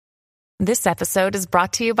This episode is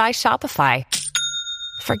brought to you by Shopify.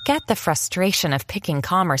 Forget the frustration of picking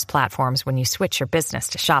commerce platforms when you switch your business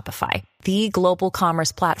to Shopify, the global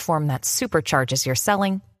commerce platform that supercharges your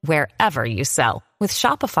selling wherever you sell. With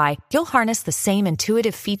Shopify, you'll harness the same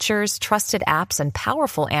intuitive features, trusted apps, and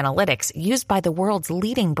powerful analytics used by the world's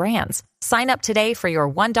leading brands. Sign up today for your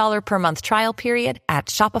 $1 per month trial period at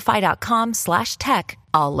shopify.com/tech,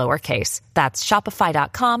 all lowercase. That's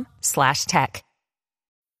shopify.com/tech.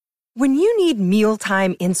 When you need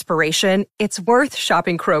mealtime inspiration, it's worth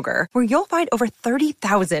shopping Kroger, where you'll find over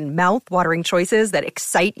 30,000 mouth-watering choices that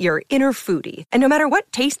excite your inner foodie. And no matter what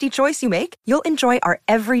tasty choice you make, you'll enjoy our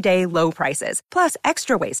everyday low prices, plus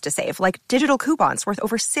extra ways to save, like digital coupons worth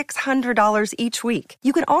over $600 each week.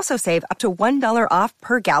 You can also save up to $1 off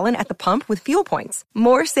per gallon at the pump with fuel points.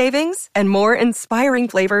 More savings and more inspiring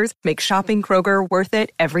flavors make shopping Kroger worth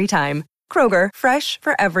it every time. Kroger, fresh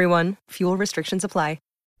for everyone. Fuel restrictions apply.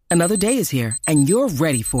 Another day is here, and you're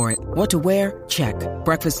ready for it. What to wear? Check.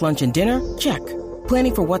 Breakfast, lunch, and dinner? Check.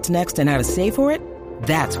 Planning for what's next and how to save for it?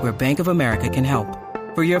 That's where Bank of America can help.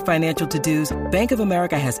 For your financial to-dos, Bank of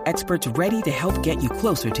America has experts ready to help get you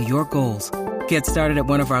closer to your goals. Get started at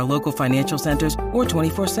one of our local financial centers or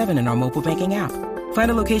 24/7 in our mobile banking app.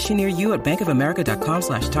 Find a location near you at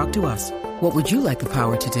bankofamerica.com/talktous. What would you like the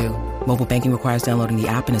power to do? Mobile banking requires downloading the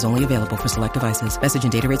app and is only available for select devices. Message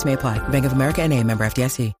and data rates may apply. Bank of America N.A., member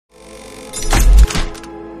FDIC.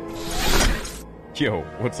 Yo,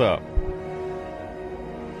 what's up?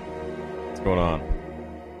 What's going on?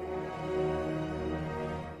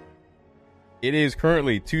 It is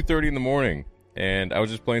currently 2:30 in the morning, and I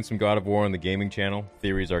was just playing some God of War on the gaming channel,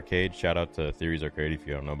 Theories Arcade. Shout out to Theories Arcade if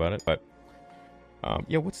you don't know about it. But,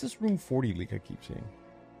 yeah, what's this Room 40 leak I keep seeing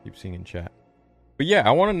in chat? But yeah,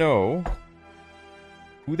 I want to know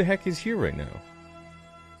who the heck is here right now.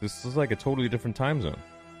 This is like a totally different time zone.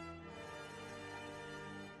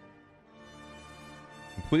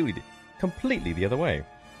 Completely the other way.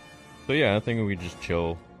 So yeah, I think we just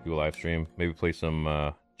chill, do a live stream, maybe play some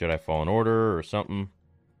Jedi Fallen Order or something.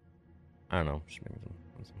 I don't know, just maybe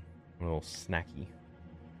some a little snacky.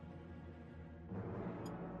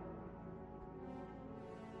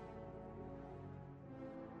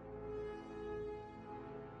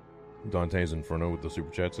 Dante's Inferno with the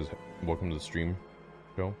super chat says, "Welcome to the stream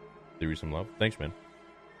show. Give you some love." Thanks, man.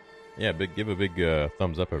 Yeah, give a big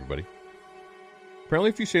thumbs up, everybody. Apparently,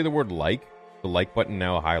 if you say the word like, the like button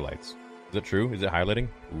now highlights. Is that true? Is it highlighting?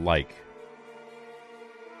 Like.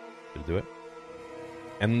 Did it do it?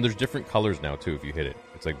 And then there's different colors now, too, if you hit it.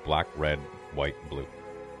 It's like black, red, white, blue.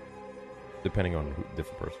 Depending on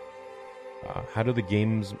different person. How do the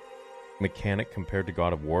game's mechanic compare to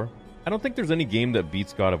God of War? I don't think there's any game that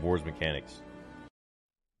beats God of War's mechanics.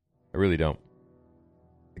 I really don't.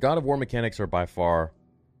 The God of War mechanics are by far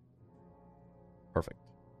perfect.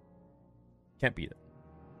 Can't beat it.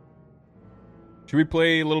 Should we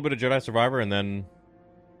play a little bit of Jedi Survivor and then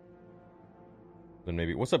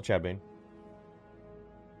maybe... What's up, Chad Bane?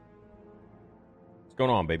 What's going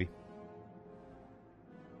on, baby?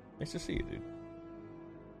 Nice to see you, dude.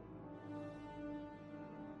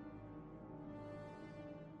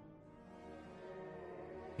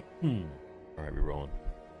 Alright, we're rolling.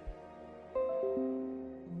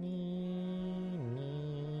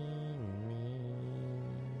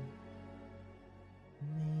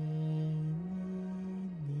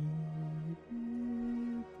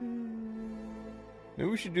 Maybe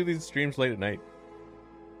we should do these streams late at night.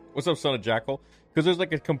 What's up, Son of Jackal? Because there's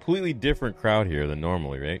like a completely different crowd here than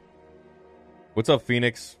normally, right? What's up,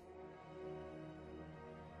 Phoenix?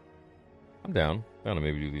 I'm down. To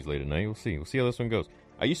maybe do these late at night. We'll see. We'll see how this one goes.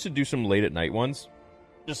 I used to do some late at night ones.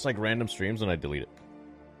 Just like random streams, and I delete it.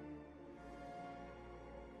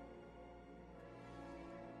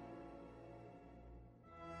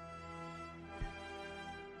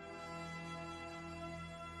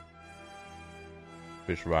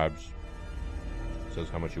 Fish Vibes says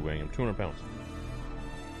how much you weighing. I'm 200 pounds.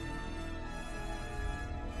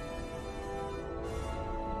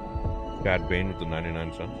 Bad Bane with the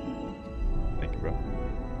 99 cents. Thank you, bro.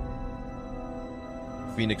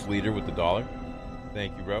 Phoenix Leader with the $1.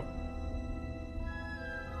 Thank you, bro.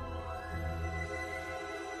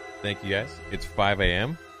 Thank you, guys. It's 5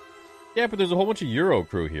 a.m. Yeah, but there's a whole bunch of Euro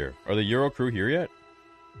crew here. Are the Euro crew here yet?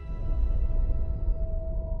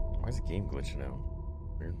 Why is the game glitching out?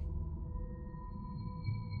 Weird.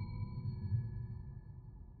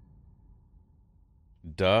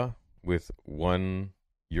 Duh with €1.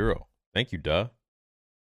 Thank you, duh.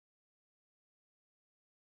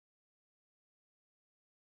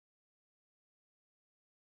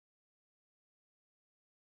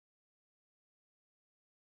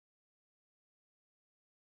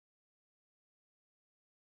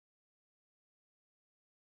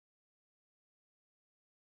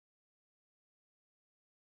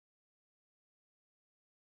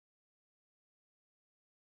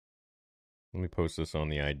 Let me post this on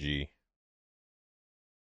the IG.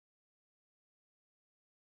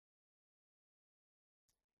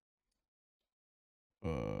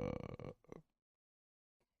 Hold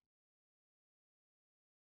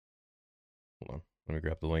on. Let me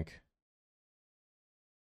grab the link.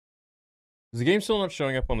 Is the game still not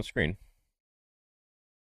showing up on the screen?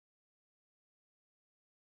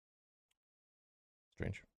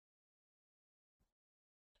 Strange.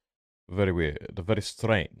 Very weird. Very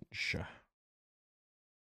strange.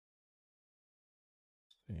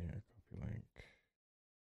 Yeah, copy link.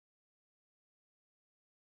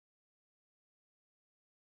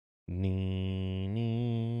 Nee,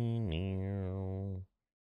 nee, nee, nee,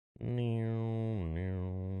 nee.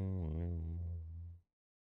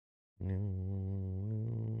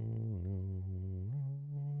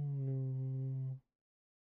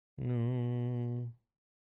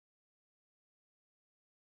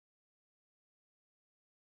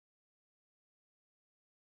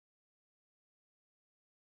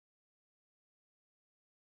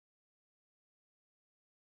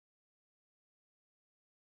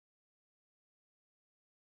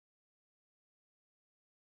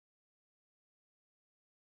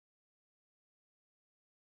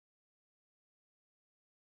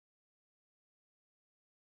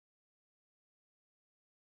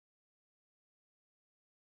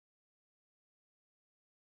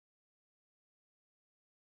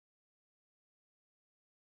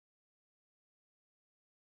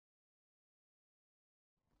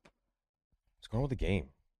 What's going on with the game?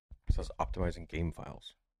 It says optimizing game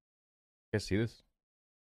files. You guys see this?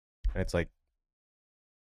 And it's like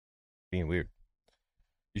being weird.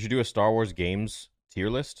 You should do a Star Wars games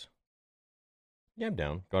tier list. Yeah, I'm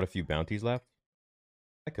down. Got a few bounties left.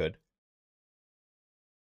 I could.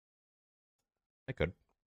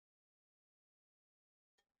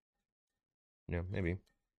 Yeah, maybe.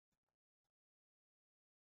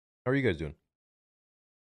 How are you guys doing?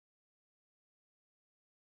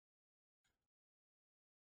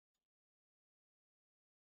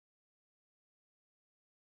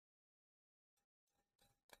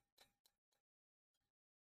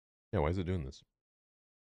 Yeah, why is it doing this?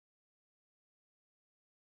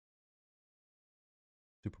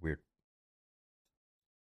 Super weird.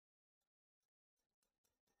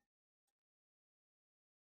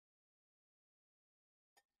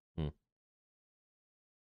 Hmm.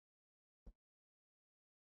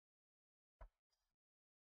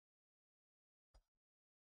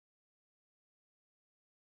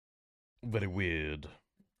 Very weird.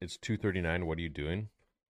 It's 2:39. What are you doing?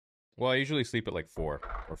 Well, I usually sleep at like 4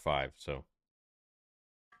 or 5, so.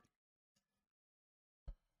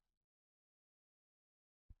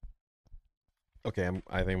 Okay,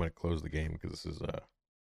 I think I'm gonna close the game because this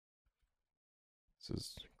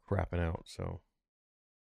is crapping out, so.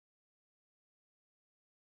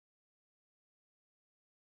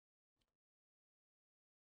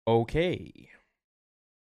 Okay.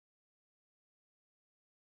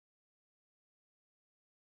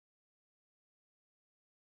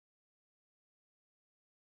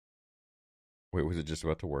 Wait, was it just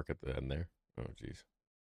about to work at the end there? Oh, jeez.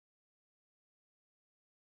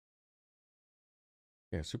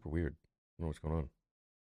 Yeah, super weird. I don't know what's going on.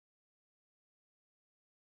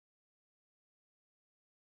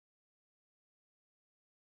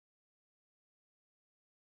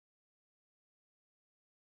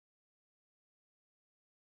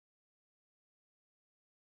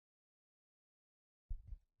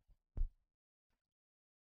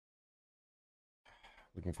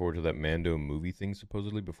 Looking forward to that Mando movie thing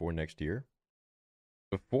supposedly before next year.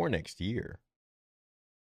 Before next year?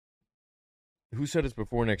 Who said it's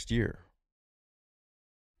before next year?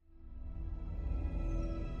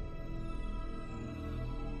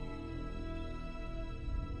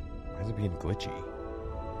 Why is it being glitchy?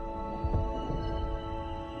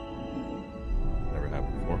 Never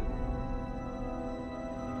happened before.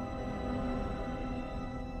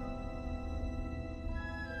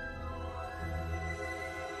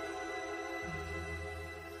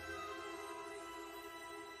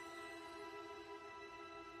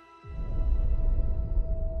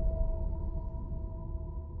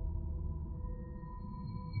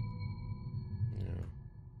 Yeah,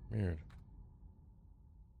 weird.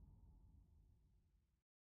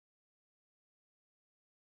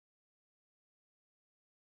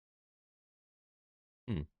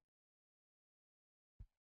 Hmm.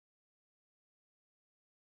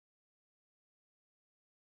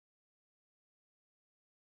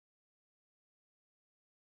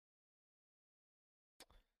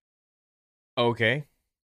 Okay.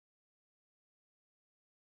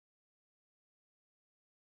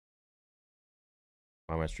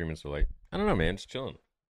 Why am I streaming so late? I don't know, man. Just chilling.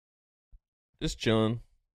 Just chilling.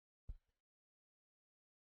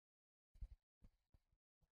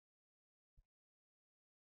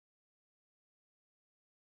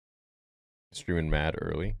 Streaming mad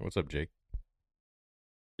early. What's up, Jake?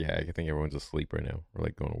 Yeah, I think everyone's asleep right now. Or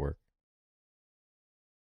like going to work.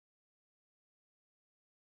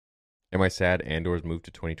 Am I sad Andor's moved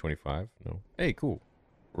to 2025? No. Hey, cool.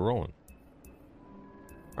 We're rolling.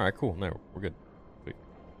 Alright, cool. Now we're good. Sweet.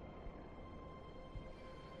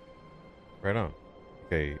 Right on.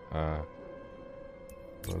 Okay,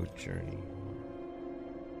 load journey.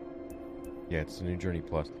 Yeah, it's the new Journey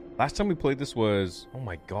Plus. Last time we played this was, oh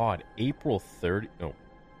my god, April 30th. No.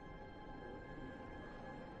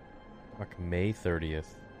 Fuck, May 30th.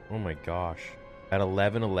 Oh my gosh. At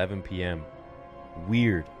 11 p.m.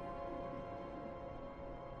 Weird.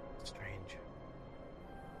 Strange.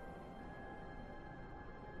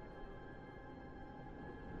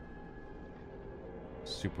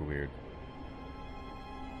 Super weird.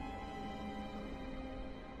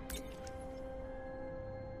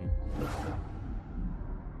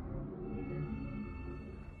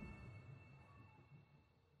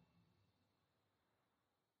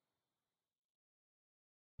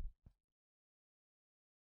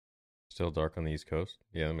 Still dark on the East Coast?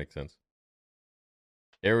 Yeah, that makes sense.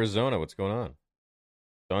 Arizona, what's going on?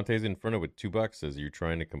 Dante's Inferno with $2 says, you're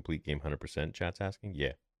trying to complete game 100%? Chat's asking?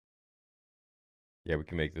 Yeah. Yeah, we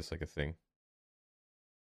can make this like a thing.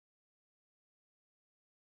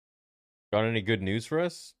 Got any good news for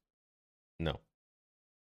us? No.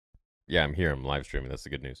 Yeah, I'm here. I'm live streaming. That's the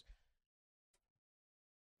good news.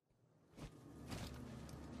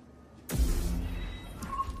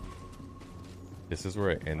 This is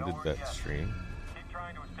where I ended that stream. Keep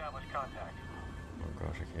trying to establish contact. Oh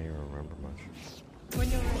gosh, I can't even remember much.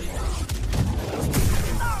 When you're ready.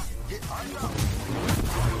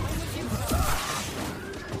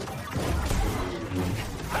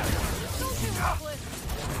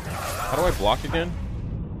 How do I block again?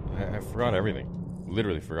 I forgot everything.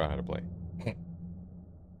 Literally forgot how to play.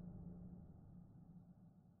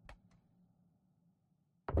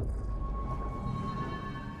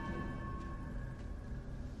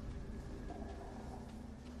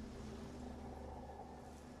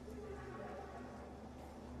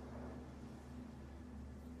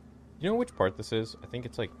 You know which part this is? I think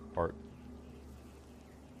it's like part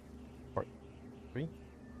 3? I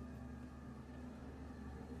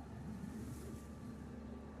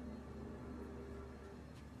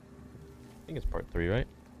think it's part 3, right?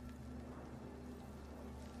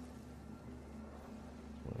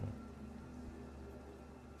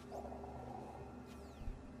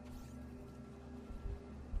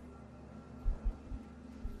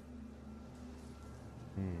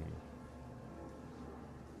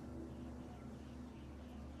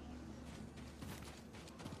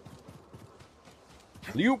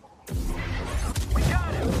 Liu.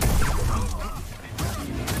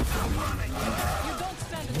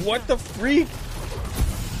 What the freak?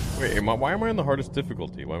 Wait, why am I on the hardest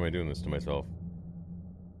difficulty? Why am I doing this to myself?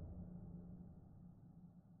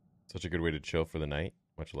 Such a good way to chill for the night.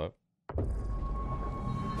 Much love.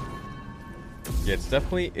 Yeah, it's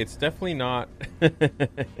definitely not. You guys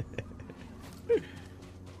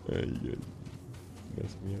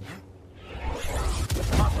mess me up.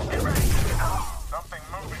 Get ready. Something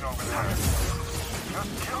moving over there.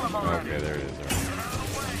 Just kill him already. Okay, there it is.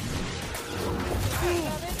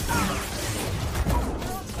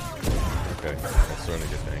 Okay, I'm starting to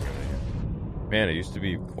get the hang of it here. Man, I used to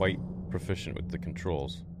be quite proficient with the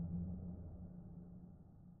controls.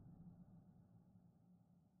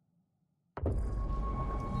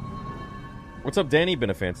 What's up, Danny? Been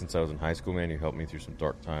a fan since I was in high school, man. You helped me through some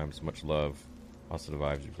dark times. Much love. Positive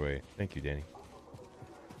vibes are great. Thank you, Danny.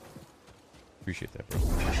 Appreciate that, bro.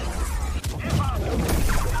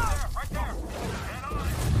 Right there.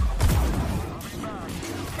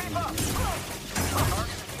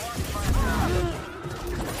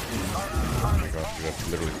 Oh my gosh, dude, I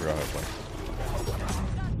literally forgot how to play.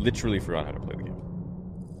 Literally forgot how to play the game.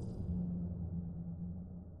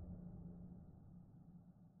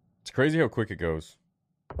 It's crazy how quick it goes.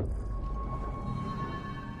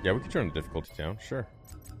 Yeah, we could turn the difficulty down, sure.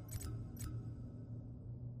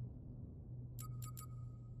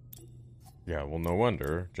 Yeah, well, no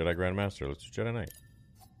wonder. Jedi Grandmaster. Let's do Jedi Knight.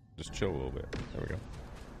 Just chill a little bit. There we go.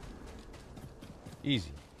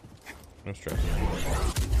 Easy. No stress.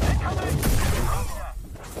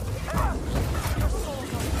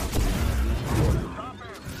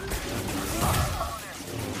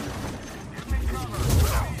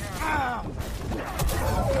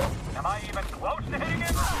 Am I even close to hitting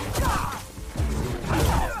him?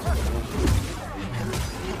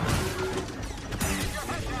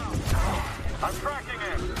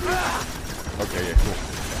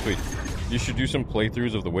 You should do some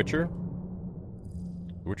playthroughs of The Witcher.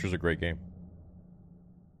 The Witcher's a great game.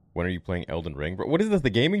 When are you playing Elden Ring? Bro, what is this, the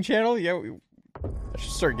gaming channel? Yeah, I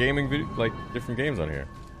should start gaming like different games on here.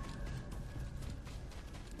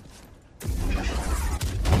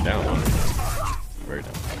 Down on it. Very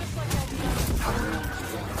down.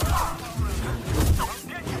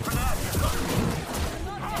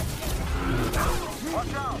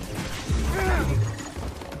 Watch out!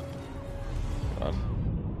 God.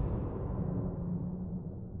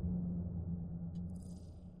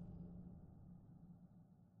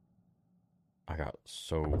 I got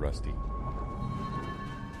so rusty.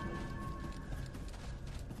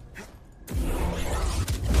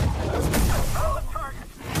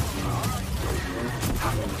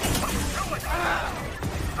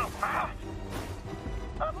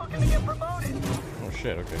 I'm looking to get promoted. Oh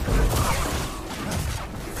shit, okay.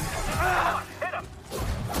 Hit him.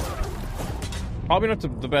 Probably not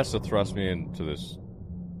the best to thrust me into this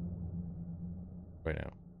right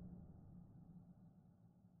now.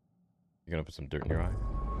 You gonna put some dirt in your eye?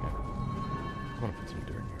 Yeah. I wanna put some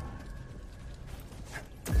dirt in your eye.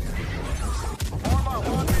 Form up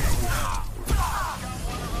on me.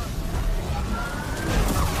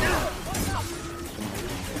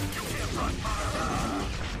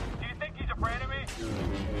 Do you think he's afraid of me?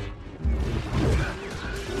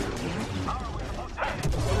 How are we supposed to hit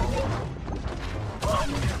him?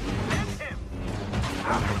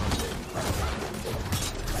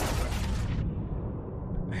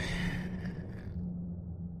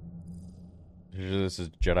 This is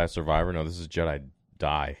Jedi Survivor? No, this is Jedi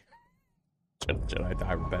Die. Jedi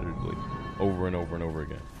Die repetitively. Over and over and over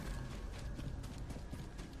again.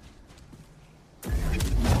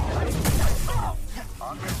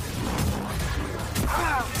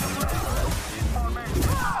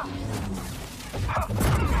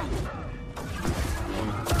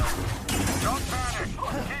 Don't panic.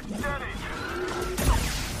 Keep steady.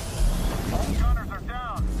 All gunners are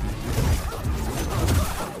down.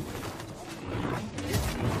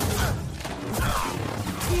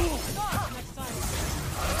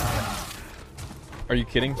 Are you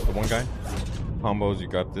kidding? The one guy? Combos, you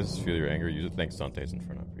got this. Feel your anger. Use it. Thanks, Dante's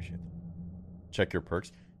Inferno. Appreciate that. Check your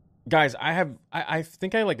perks. Guys, I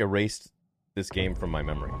think I like erased this game from my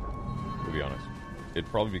memory, to be honest. It'd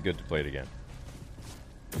probably be good to play it again.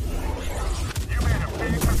 You made a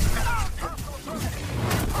big mistake.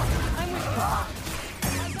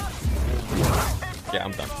 Yeah,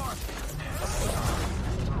 I'm done.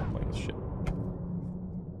 I'm playing this shit.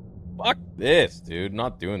 Fuck this, dude.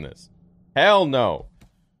 Not doing this. Hell no.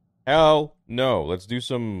 Hell no. Let's do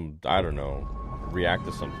some, I don't know, react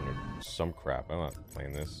to something or some crap. I'm not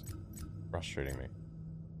playing this. Frustrating me.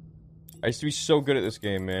 I used to be so good at this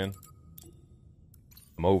game, man.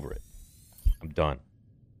 I'm over it. I'm done.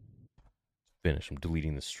 Finish. I'm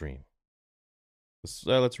deleting the stream.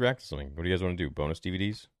 Let's react to something. What do you guys want to do? Bonus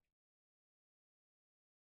DVDs?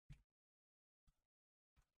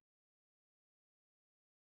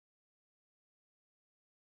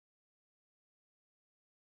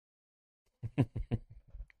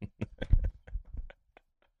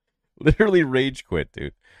 Literally rage quit,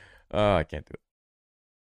 dude. I can't do it.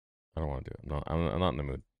 I don't want to do it. No, I'm not in the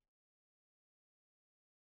mood.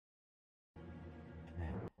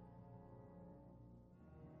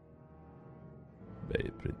 Okay,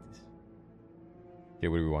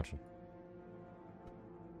 what are we watching?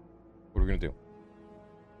 What are we gonna do?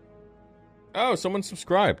 Oh, someone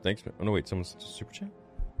subscribed. Thanks. Oh no, wait, someone's super chat.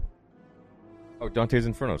 Oh, Dante's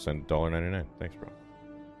Inferno sent $1.99. Thanks, bro.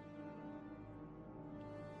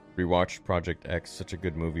 Rewatched Project X, such a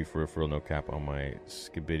good movie for real, no cap on my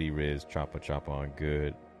skibidi riz, choppa on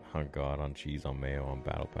good, on God, on cheese, on mayo, on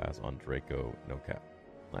battle pass, on Draco, no cap.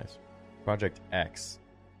 Nice. Project X.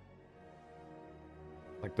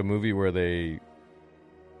 Like the movie where they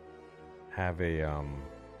have a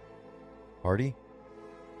party?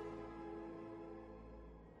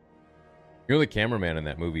 You know the cameraman in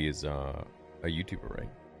that movie is a YouTuber, right?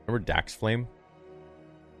 Remember Dax Flame?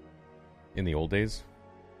 In the old days?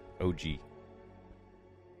 OG.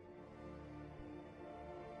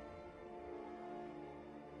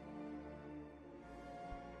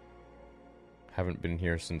 Haven't been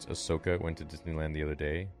here since Ahsoka went to Disneyland the other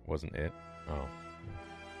day. Wasn't it? Oh.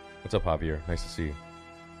 What's up, Javier? Nice to see you.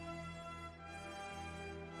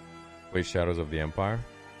 Play Shadows of the Empire?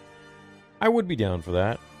 I would be down for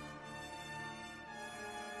that.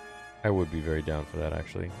 I would be very down for that,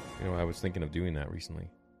 actually. You know, I was thinking of doing that recently.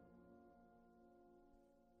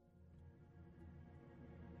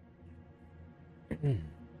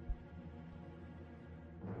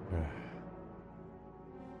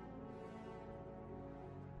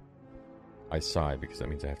 I sigh because that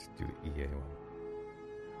means I have to do the EA one.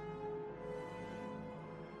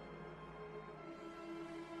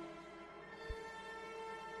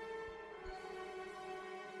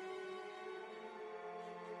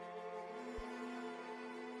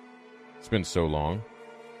 It's been so long.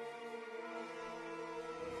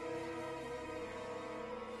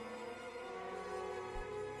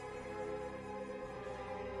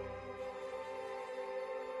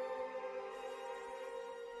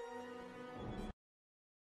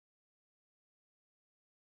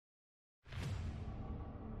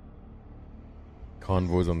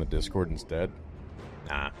 Convoys on the Discord instead?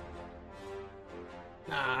 Nah.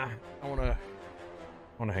 I wanna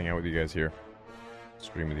hang out with you guys here.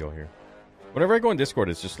 Stream with y'all here. Whenever I go on Discord,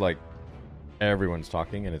 it's just like everyone's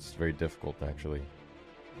talking, and it's very difficult to actually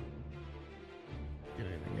get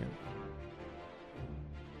anything in.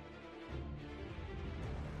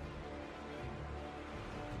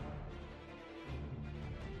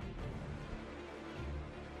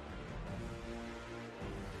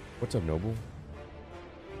 What's up, Noble?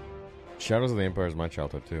 Shadows of the Empire is my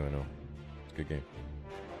childhood too, I know. It's a good game.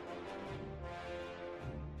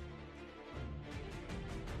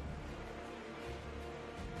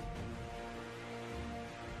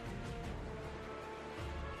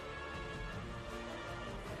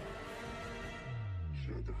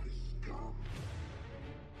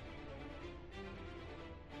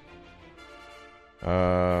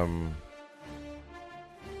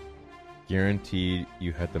 Guaranteed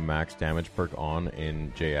you had the max damage perk on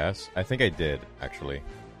in JS. I think I did, actually.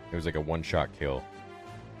 It was like a one-shot kill.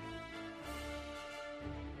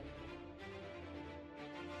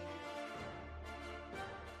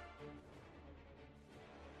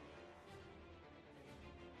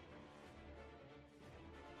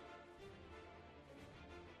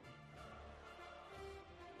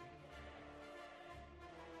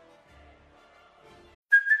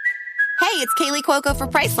 Hey, it's Kaylee Cuoco for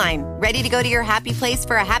Priceline. Ready to go to your happy place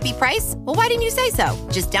for a happy price? Well, why didn't you say so?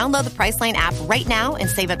 Just download the Priceline app right now and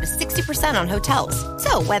save up to 60% on hotels.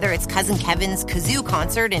 So whether it's Cousin Kevin's Kazoo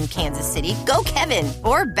Concert in Kansas City, go Kevin,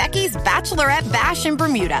 or Becky's Bachelorette Bash in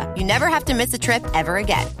Bermuda, you never have to miss a trip ever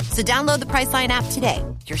again. So download the Priceline app today.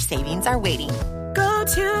 Your savings are waiting. Go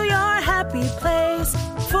to your happy place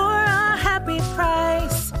for a happy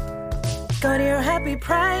price. Go to your happy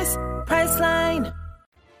price, Priceline.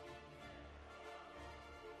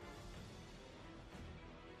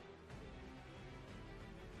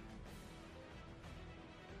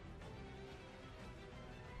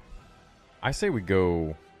 I say we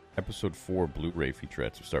go episode 4 Blu-ray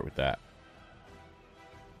featurettes. We'll start with that.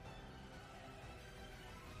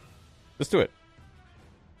 Let's do it.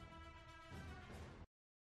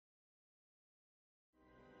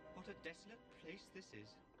 What a desolate place this is.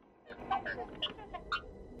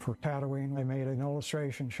 For Tatooine, I made an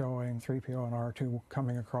illustration showing 3PO and R2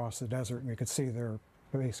 coming across the desert, and you could see their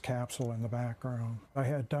base capsule in the background. I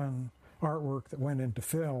had done artwork that went into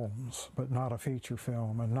films, but not a feature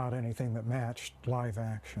film and not anything that matched live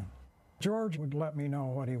action. George would let me know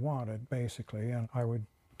what he wanted, basically, and I would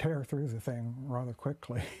tear through the thing rather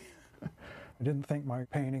quickly. I didn't think my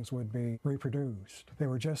paintings would be reproduced. They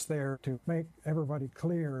were just there to make everybody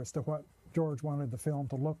clear as to what George wanted the film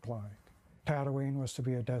to look like. Tatooine was to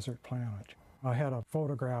be a desert planet. I had a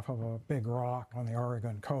photograph of a big rock on the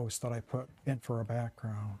Oregon coast that I put in for a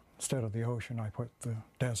background. Instead of the ocean, I put the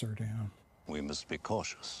desert in. We must be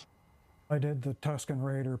cautious. I did the Tusken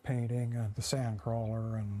Raider painting and the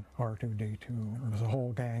Sandcrawler and R2-D2. There was a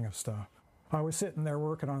whole gang of stuff. I was sitting there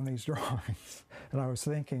working on these drawings, and I was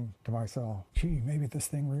thinking to myself, gee, maybe this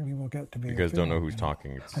thing really will get to be You guys a don't film, know who's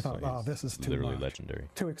talking. It's, I thought, oh, this is too literally much. legendary.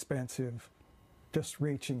 Too expensive, just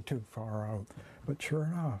reaching too far out. But sure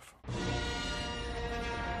enough.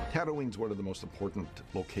 Tatooine's one of the most important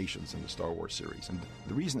locations in the Star Wars series, and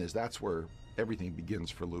the reason is that's where everything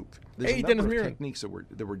begins for Luke. There's a number of techniques that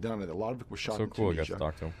were done, and a lot of it was shot in Tunisia. I got to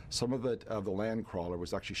talk to him. Some of it, the land crawler,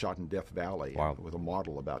 was actually shot in Death Valley with a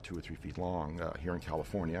model about 2 or 3 feet long here in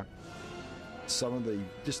California. Some of the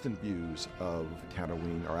distant views of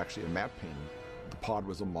Tatooine are actually a matte painting. The pod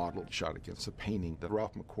was a model shot against a painting that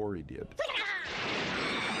Ralph McQuarrie did.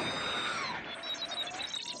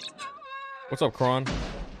 What's up, Kron?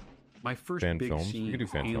 My first fan big films. scene do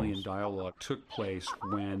of alien dialogue took place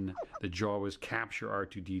when the Jawas capture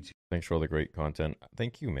R2-D2. Thanks for all the great content.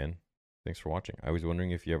 Thank you, man. Thanks for watching. I was wondering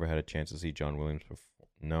if you ever had a chance to see John Williams before.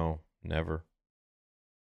 No, never.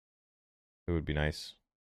 It would be nice.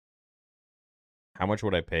 How much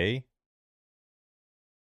would I pay?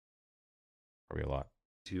 Probably a lot.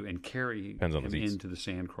 and carry him into the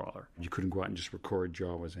Sandcrawler. You couldn't go out and just record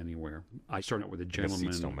Jawas anywhere. I started out with a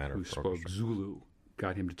gentleman who spoke Zulu.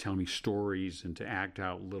 Got him to tell me stories and to act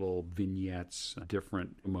out little vignettes,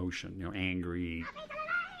 different emotion, angry,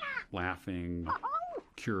 laughing,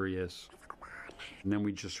 curious. And then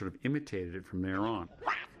we just sort of imitated it from there on.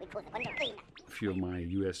 A few of my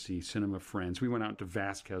USC cinema friends, we went out to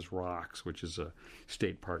Vasquez Rocks, which is a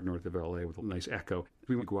state park north of LA with a nice echo.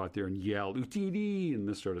 We would go out there and yell, "Utidi," and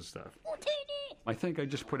this sort of stuff. I think I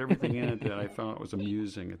just put everything in it that I thought was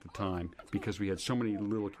amusing at the time because we had so many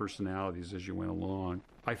little personalities as you went along.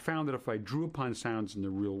 I found that if I drew upon sounds in the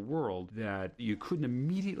real world that you couldn't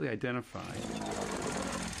immediately identify,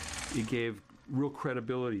 it gave real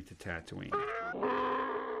credibility to Tatooine.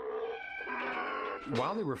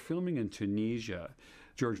 While they were filming in Tunisia,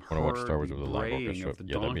 George heard the braying of the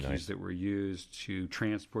donkeys that were used to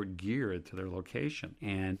transport gear to their location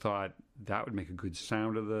and thought that would make a good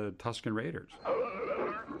sound of the Tusken Raiders.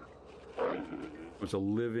 It was a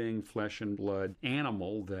living flesh and blood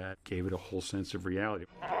animal that gave it a whole sense of reality.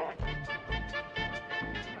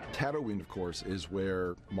 Tatooine, of course, is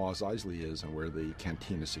where Mos Eisley is and where the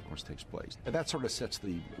cantina sequence takes place. And that sort of sets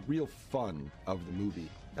the real fun of the movie.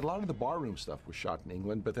 And a lot of the barroom stuff was shot in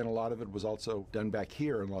England, but then a lot of it was also done back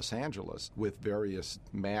here in Los Angeles with various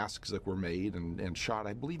masks that were made and shot,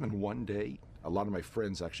 I believe, in one day. A lot of my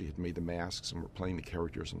friends actually had made the masks and were playing the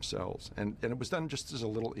characters themselves. And it was done just as a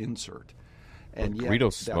little insert. And yet,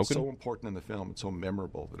 that's so important in the film and so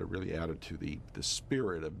memorable that it really added to the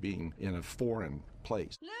spirit of being in a foreign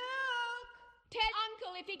place. Luke! Tell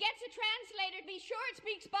Uncle if he gets a translator, be sure it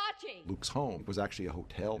speaks Bocce. Luke's home was actually a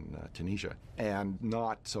hotel in Tunisia, and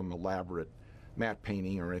not some elaborate matte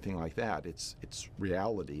painting or anything like that. It's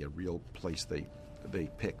reality, a real place they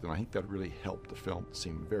picked, and I think that really helped the film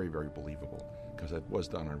seem very, very believable because it was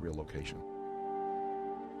done on a real location.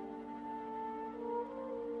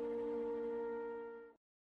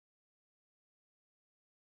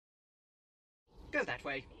 Go that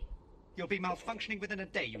way. You'll be malfunctioning within a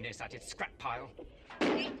day, you nearsighted scrap pile.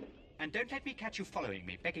 And don't let me catch you following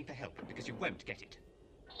me, begging for help, because you won't get it.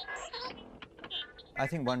 I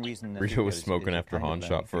think one reason Rito was smoking after Han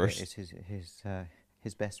shot first. Is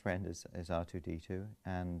his best friend is R2-D2,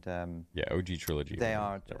 and OG trilogy. They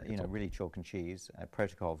are really chalk and cheese,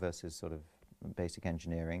 protocol versus sort of basic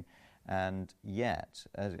engineering, and yet,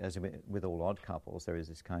 as with all odd couples, there is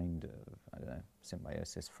this kind of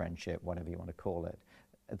symbiosis, friendship, whatever you want to call it,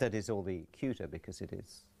 that is all the cuter because it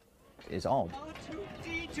is odd.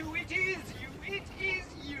 R2-D2, it is you! It is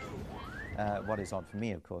you! What is odd for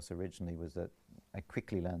me, of course, originally was that I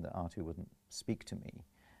quickly learned that R2 wouldn't speak to me,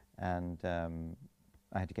 and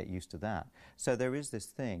I had to get used to that. So there is this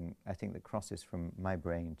thing, I think, that crosses from my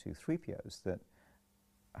brain to 3PO's, that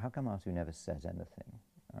how come R2 never says anything?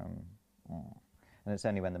 And it's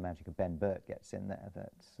only when the magic of Ben Burt gets in there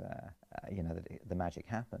that, that the magic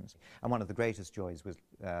happens. And one of the greatest joys was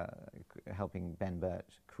helping Ben Burt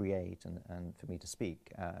create and for me to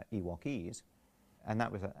speak Ewokese. And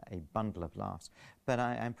that was a bundle of laughs. But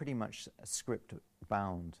I'm pretty much script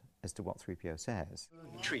bound as to what 3PO says.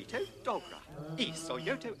 Trito Dogra,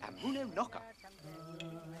 Isoyoto Amuno Noka.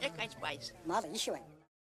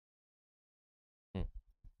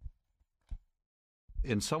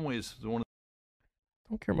 In some ways, one of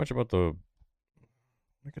don't care much about the.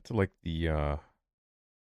 I get to like the. Let's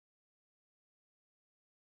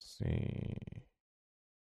see.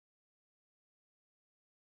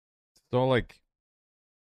 It's all like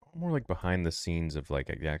more like behind the scenes of like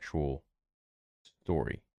the actual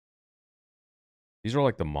story. These are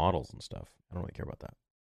like the models and stuff. I don't really care about that.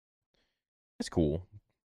 It's cool.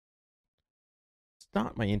 It's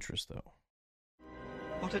not my interest though.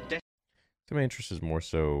 What a So my interest is more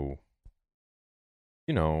so,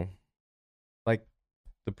 like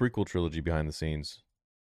the prequel trilogy behind the scenes.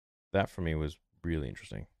 That for me was really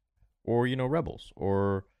interesting. Or, Rebels.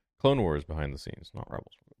 Or Clone Wars behind the scenes. Not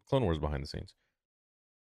Rebels. Clone Wars behind the scenes.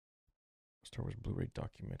 Star Wars Blu-ray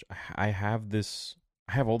documentary. I have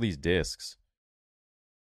all these discs.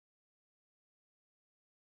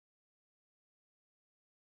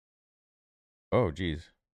 Oh, geez.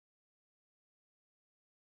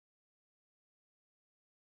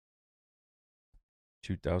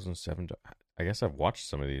 ...2007... I guess I've watched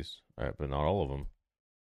some of these, but not all of them.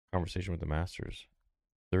 Conversation with the Masters.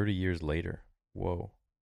 30 years later. Whoa.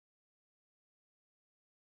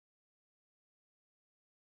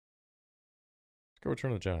 Let's go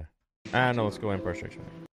Return of the Jedi. No, let's go Empire Strikes Back.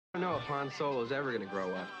 I don't know if Han Solo's ever going to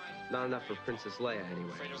grow up. Not enough for Princess Leia,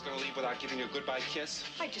 anyway. Afraid he was going to leave without giving you a goodbye kiss?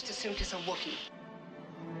 I just assumed it's a Wookiee.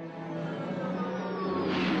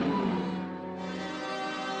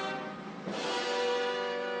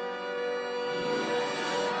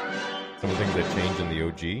 Some of the things that changed in the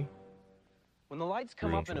OG. When the lights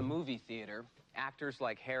come up in a movie theater, actors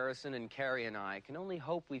like Harrison and Carey and I can only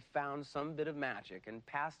hope we found some bit of magic and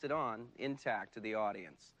passed it on intact to the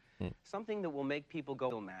audience. Something that will make people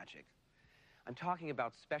go magic. I'm talking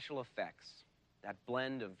about special effects, that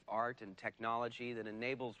blend of art and technology that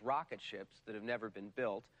enables rocket ships that have never been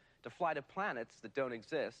built to fly to planets that don't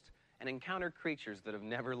exist and encounter creatures that have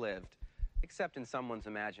never lived, except in someone's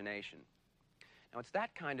imagination. Now, it's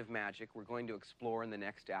that kind of magic we're going to explore in the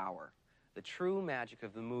next hour. The true magic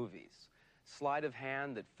of the movies. Sleight of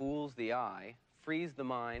hand that fools the eye, frees the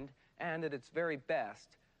mind, and at its very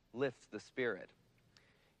best, lifts the spirit.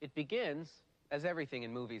 It begins, as everything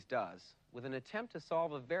in movies does, with an attempt to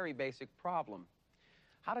solve a very basic problem.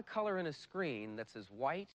 How to color in a screen that's as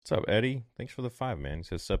white... What's up, Eddie? Thanks for the 5, man. He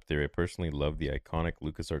says, Sup Theory. I personally love the iconic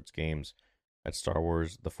LucasArts games at Star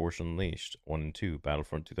Wars The Force Unleashed 1 and 2,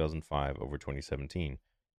 Battlefront 2005 over 2017.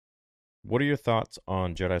 What are your thoughts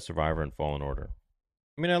on Jedi Survivor and Fallen Order?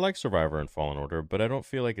 I mean, I like Survivor and Fallen Order, but I don't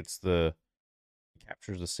feel like it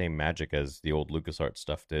captures the same magic as the old LucasArts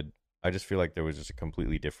stuff did. I just feel like there was just a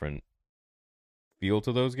completely different feel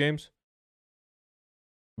to those games.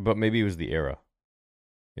 But maybe it was the era,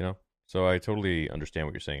 you know? So I totally understand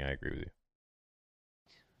what you're saying. I agree with you.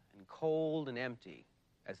 And cold and empty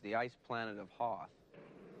as the ice planet of Hoth.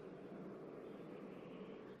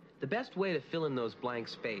 The best way to fill in those blank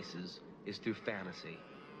spaces is through fantasy.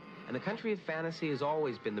 And the country of fantasy has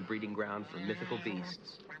always been the breeding ground for mythical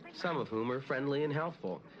beasts, some of whom are friendly and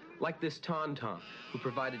helpful, like this Tauntaun, who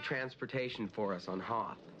provided transportation for us on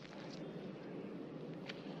Hoth.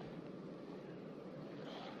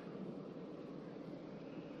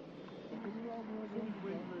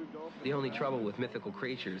 The only trouble with mythical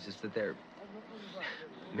creatures is that they're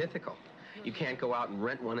mythical. You can't go out and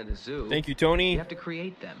rent one at a zoo. Thank you, Tony. You have to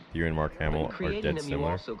create them. You and Mark Hamill are creating dead them, similar.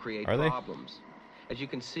 you also create Are they? problems. As you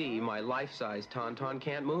can see, my life-size Tauntaun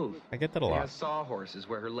can't move. I get that a It lot. has sawhorses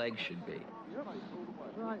where her legs should be.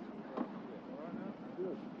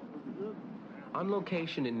 On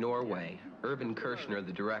location in Norway, Irvin Kershner,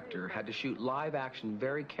 the director, had to shoot live action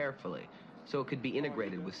very carefully so it could be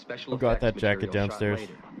integrated with special Who got effects that jacket material shot downstairs?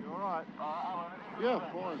 later. You all right? Yeah,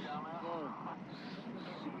 of course.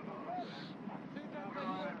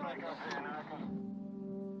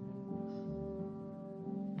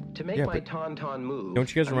 To make Yeah, my but Tauntaun move,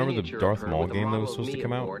 don't you guys a remember the miniature of Darth her Maul with a game that model was of supposed to me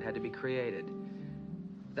come out? aboard had to be created.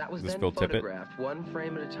 That was This then Phil Tippett? photographed one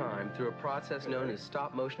frame at a time through a process known as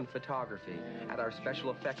stop-motion photography at our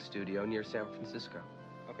special effects studio near San Francisco.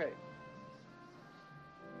 Okay.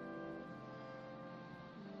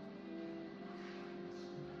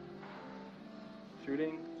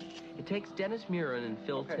 Shooting. It takes Dennis Murin and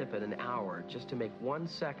Phil Tippett an hour just to make 1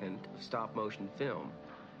 second of stop-motion film.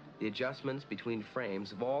 The adjustments between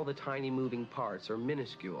frames of all the tiny moving parts are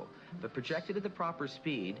minuscule, but projected at the proper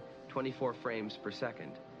speed, 24 frames per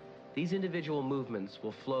second. These individual movements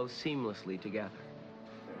will flow seamlessly together.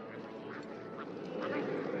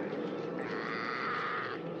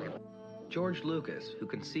 George Lucas, who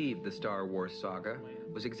conceived the Star Wars saga,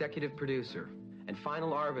 was executive producer and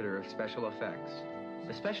final arbiter of special effects.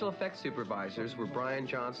 The special effects supervisors were Brian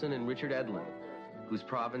Johnson and Richard Edlin, whose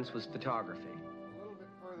province was photography.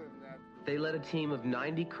 They led a team of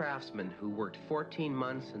 90 craftsmen who worked 14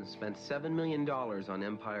 months and spent $7 million on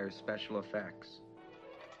Empire's special effects.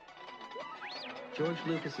 George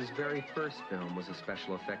Lucas's very first film was a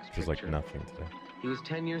special effects Which is picture. like nothing today. He was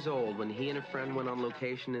 10 years old when he and a friend went on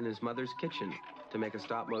location in his mother's kitchen to make a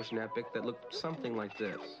stop-motion epic that looked something like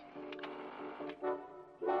this.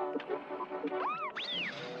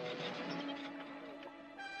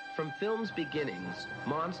 From film's beginnings,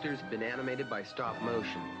 monsters have been animated by stop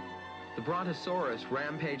motion. The Brontosaurus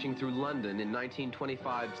rampaging through London in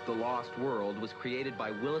 1925's The Lost World was created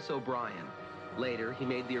by Willis O'Brien. Later, he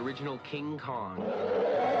made the original King Kong.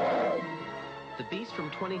 The beast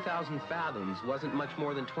from 20,000 Fathoms wasn't much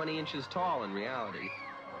more than 20 inches tall in reality.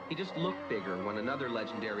 He just looked bigger when another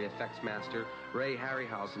legendary effects master, Ray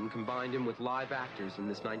Harryhausen, combined him with live actors in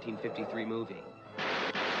this 1953 movie.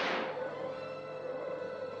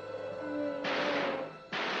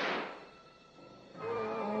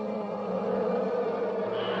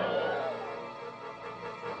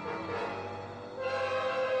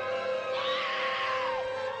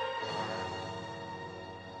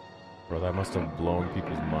 Bro, that must have blown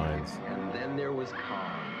people's minds. And then there was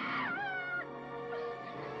Kong.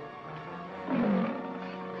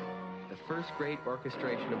 The first great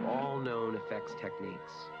orchestration of all known effects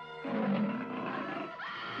techniques.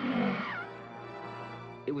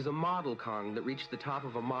 It was a model Kong that reached the top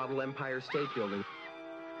of a model Empire State Building.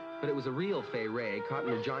 But it was a real Fay Ray caught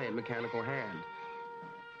in a giant mechanical hand.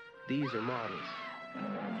 These are models.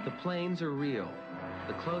 The planes are real.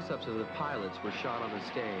 The close-ups of the pilots were shot on a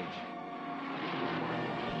stage.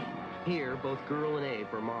 Here, both girl and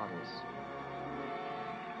ape are models.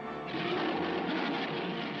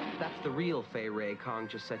 That's the real Fay Ray Kong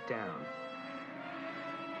just set down.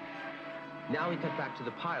 Now we cut back to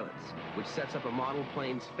the pilots, which sets up a model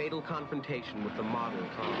plane's fatal confrontation with the model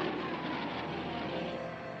Kong.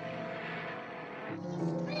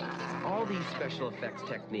 All these special effects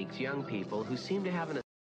techniques, young people who seem to have an...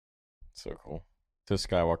 So cool. To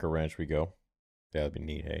Skywalker Ranch we go. Yeah, that'd be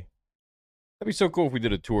neat, hey? That'd be so cool if we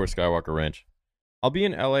did a tour of Skywalker Ranch. I'll be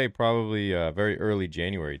in LA probably very early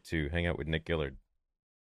January to hang out with Nick Gillard.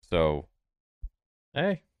 So,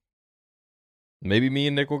 hey. Maybe me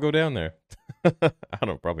and Nick will go down there. I don't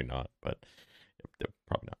know, probably not, but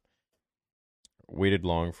probably not. Waited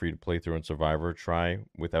long for you to play through on Survivor. Try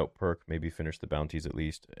without perk, maybe finish the bounties at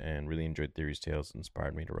least, and really enjoyed Theory's Tales.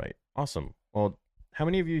 Inspired me to write. Awesome. Well, how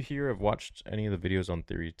many of you here have watched any of the videos on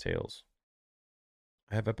Theory Tales?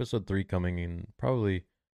 I have episode 3 coming in probably,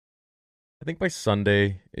 I think by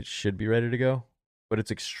Sunday it should be ready to go, but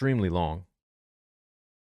it's extremely long.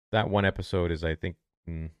 That one episode is, I think,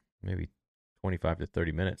 maybe 25 to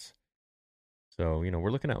 30 minutes. So, you know,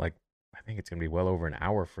 we're looking at like, I think it's going to be well over an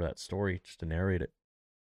hour for that story just to narrate it.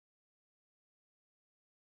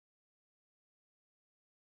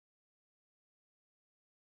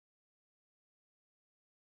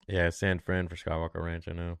 Yeah, San Fran for Skywalker Ranch,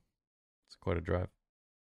 I know. It's quite a drive.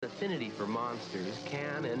 Affinity for monsters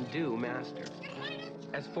can and do master.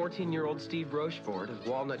 As 14-year-old Steve Rochefort of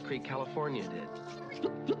Walnut Creek, California did.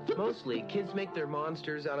 Mostly, kids make their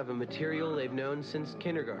monsters out of a material they've known since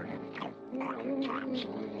kindergarten.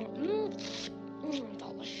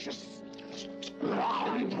 Delicious.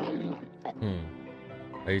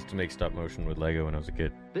 I used to make stop motion with Lego when I was a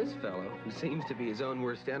kid. This fellow, who seems to be his own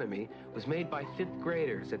worst enemy, was made by 5th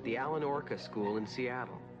graders at the Alan Orca School in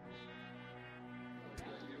Seattle.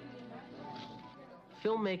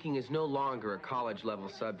 Filmmaking is no longer a college-level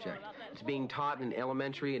subject. It's being taught in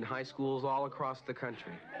elementary and high schools all across the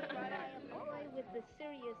country. With the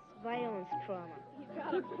serious violence trauma. You've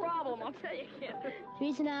got a problem, I'll tell you, kid. The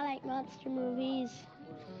reason I like monster movies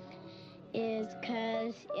is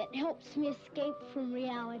because it helps me escape from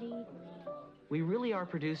reality. We really are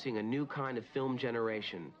producing a new kind of film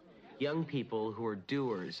generation. Young people who are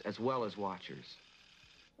doers as well as watchers.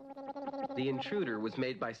 The Intruder was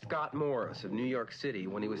made by Scott Morris of New York City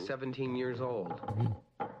when he was 17 years old. I'm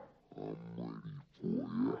waiting for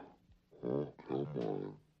you. Oh, come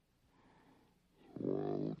on.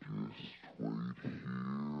 Well, just wait here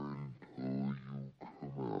until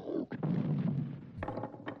you come out.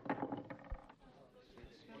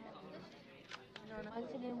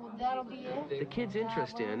 The kids'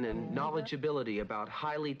 interest in and knowledgeability about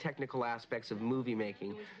highly technical aspects of movie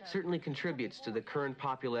making certainly contributes to the current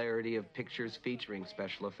popularity of pictures featuring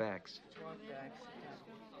special effects.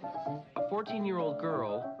 A 14-year-old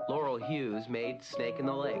girl, Laurel Hughes, made Snake in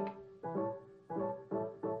the Lake.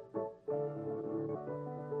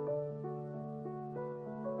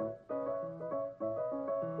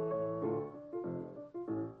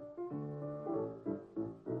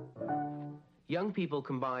 Young people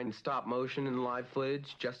combine stop motion and live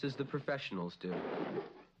footage just as the professionals do.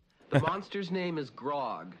 The monster's name is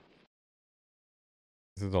Grog.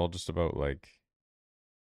 This is all just about, like,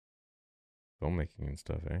 filmmaking and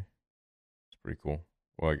stuff, eh? It's pretty cool.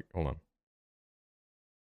 Well, hold on.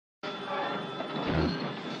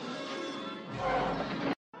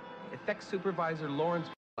 Effects supervisor Lawrence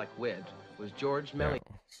Witt was George Melly.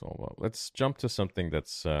 Yeah, so let's jump to something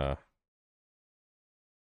that's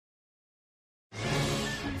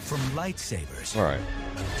From lightsabers, all right,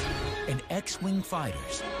 and X-Wing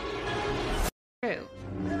fighters, True.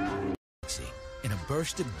 in a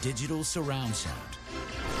burst of digital surround sound.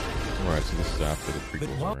 All right, so this is after the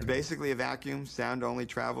prequels. It's basically a vacuum. Sound only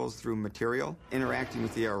travels through material, interacting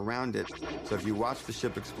with the air around it. So if you watch the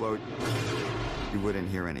ship explode, you wouldn't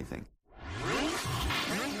hear anything.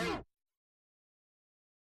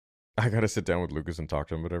 I gotta sit down with Lucas and talk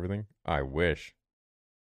to him about everything. I wish.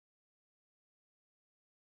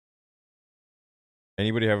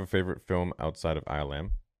 Anybody have a favorite film outside of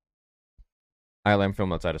ILM? ILM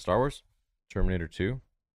film outside of Star Wars? Terminator 2?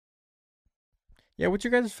 Yeah, what's your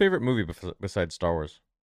guys' favorite movie besides Star Wars?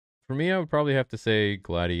 For me, I would probably have to say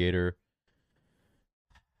Gladiator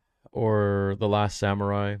or The Last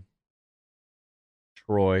Samurai,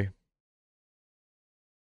 Troy.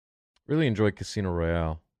 Really enjoyed Casino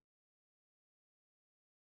Royale.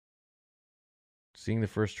 Seeing the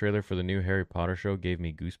first trailer for the new Harry Potter show gave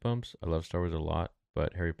me goosebumps. I love Star Wars a lot,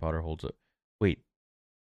 but Harry Potter holds up. Wait.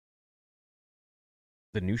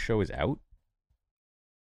 The new show is out?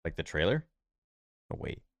 Like the trailer? Oh,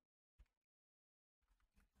 wait.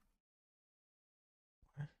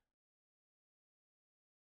 What?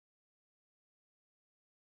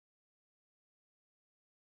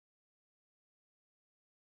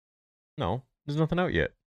 No, there's nothing out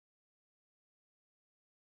yet.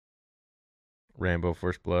 Rambo,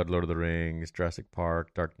 First Blood, Lord of the Rings, Jurassic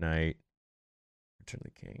Park, Dark Knight, Return of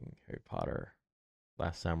the King, Harry Potter,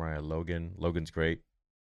 Last Samurai, Logan. Logan's great.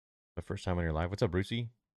 The first time in your life. What's up, Brucey?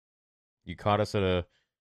 You caught us at a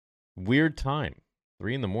weird time.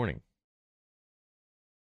 3 a.m.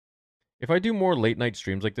 If I do more late night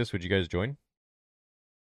streams like this, would you guys join?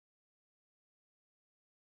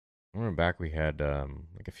 I remember back we had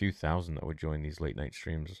like a few thousand that would join these late night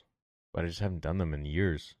streams, but I just haven't done them in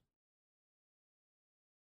years.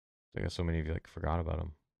 I guess so many of you like forgot about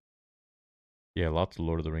them. Yeah, lots of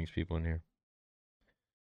Lord of the Rings people in here.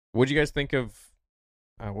 What'd you guys think of,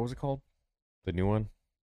 what was it called? The new one?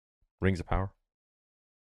 Rings of Power?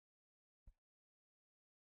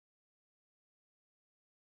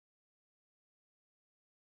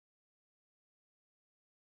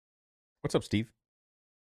 What's up, Steve?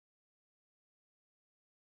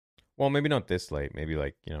 Well, maybe not this late. Maybe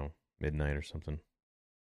like, midnight or something.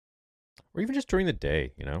 Or even just during the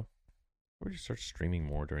day, Or just start streaming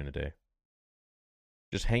more during the day.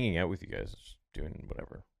 Just hanging out with you guys, just doing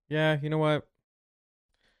whatever. Yeah, you know what?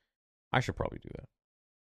 I should probably do that.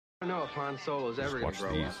 I don't know if Han Solo's ever going to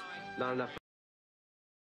grow up. Not enough.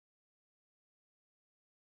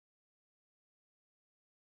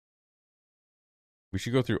 We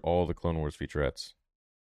should go through all the Clone Wars featurettes.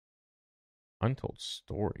 Untold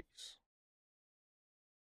Stories.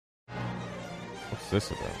 What's this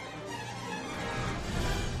about?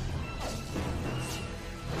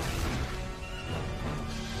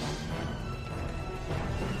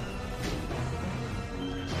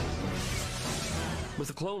 With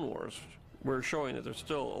the Clone Wars, we're showing that there's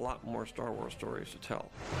still a lot more Star Wars stories to tell.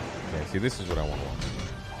 Yeah, see, this is what I want to watch.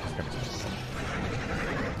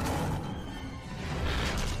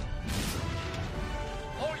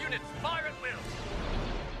 All units, fire at will!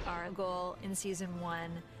 Our goal in Season 1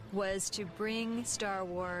 was to bring Star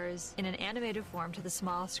Wars in an animated form to the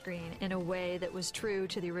small screen in a way that was true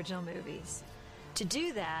to the original movies. To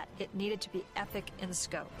do that, it needed to be epic in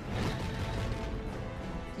scope.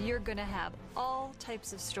 You're going to have all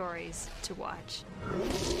types of stories to watch.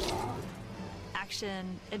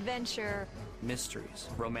 Action, adventure, mysteries,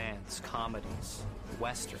 romance, comedies,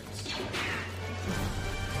 westerns.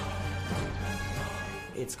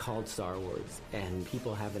 It's called Star Wars, and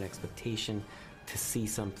people have an expectation to see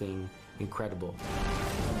something incredible.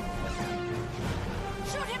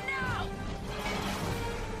 Shoot him now!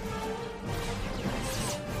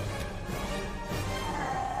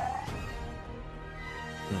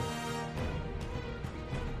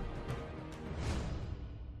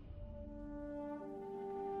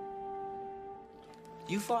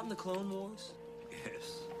 You fought in the Clone Wars?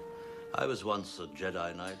 Yes. I was once a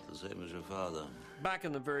Jedi Knight, the same as your father. Back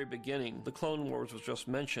in the very beginning, the Clone Wars was just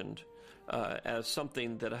mentioned as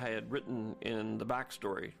something that I had written in the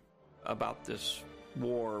backstory about this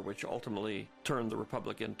war which ultimately turned the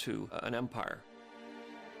Republic into an empire.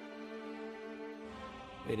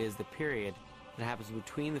 It is the period that happens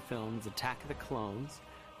between the films Attack of the Clones,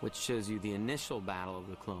 which shows you the initial battle of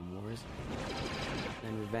the Clone Wars,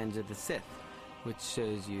 and Revenge of the Sith, which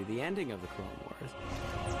shows you the ending of the Clone Wars.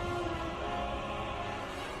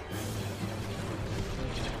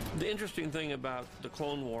 The interesting thing about the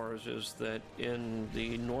Clone Wars is that in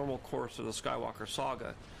the normal course of the Skywalker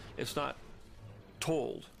saga, it's not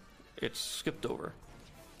told, it's skipped over.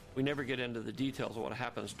 We never get into the details of what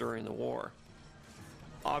happens during the war.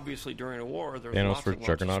 Obviously, during a war, there's lots and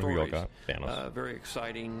lots of stories. Very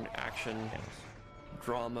exciting action,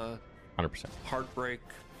 drama, 100%, heartbreak,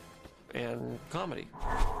 and comedy.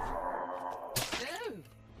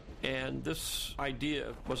 And this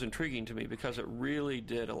idea was intriguing to me because it really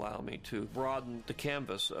did allow me to broaden the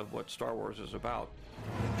canvas of what Star Wars is about.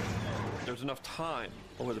 There's enough time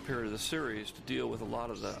over the period of the series to deal with a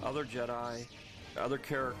lot of the other Jedi, other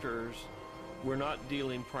characters. We're not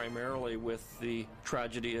dealing primarily with the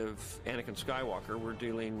tragedy of Anakin Skywalker. We're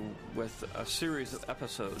dealing with a series of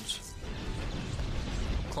episodes.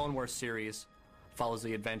 Clone Wars series follows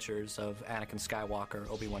the adventures of Anakin Skywalker,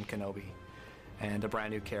 Obi-Wan Kenobi, and a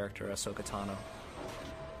brand new character, Ahsoka Tano,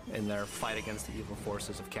 in their fight against the evil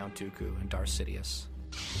forces of Count Dooku and Darth Sidious.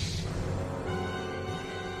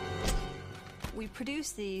 we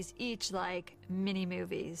produce these each like mini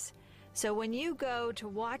movies. So when you go to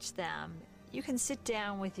watch them, you can sit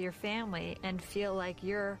down with your family and feel like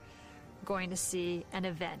you're going to see an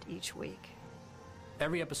event each week.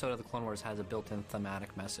 Every episode of The Clone Wars has a built-in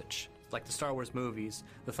thematic message. Like the Star Wars movies,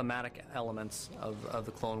 the thematic elements of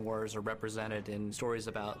the Clone Wars are represented in stories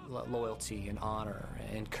about loyalty and honor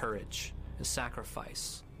and courage and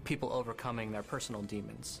sacrifice, people overcoming their personal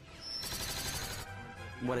demons.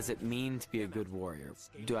 What does it mean to be a good warrior?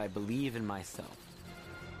 Do I believe in myself?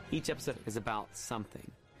 Each episode is about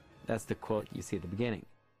something. That's the quote you see at the beginning.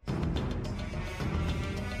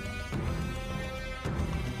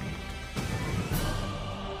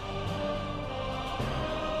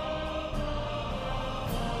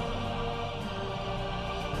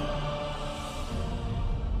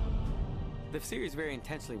 The series very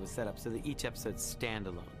intentionally was set up so that each episode's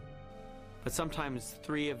standalone. But sometimes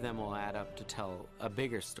 3 of them will add up to tell a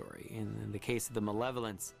bigger story. In the case of the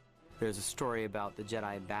Malevolence, there's a story about the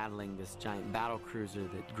Jedi battling this giant battle cruiser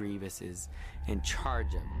that Grievous is in charge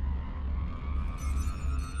of.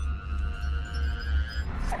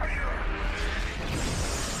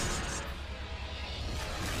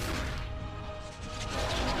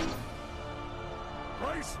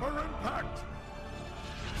 Brace for impact!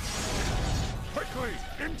 Quickly,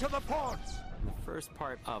 into the pods! The first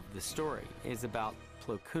part of the story is about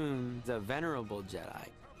Plo Koon, the venerable Jedi,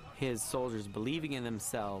 his soldiers believing in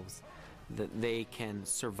themselves that they can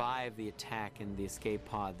survive the attack in the escape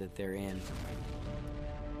pod that they're in.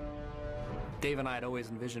 Dave and I had always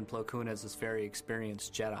envisioned Plo Koon as this very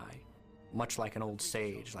experienced Jedi, much like an old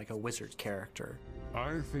sage, like a wizard character.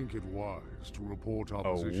 I think it wise to report our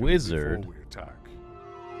position wizard? before we attack.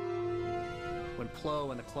 When Plo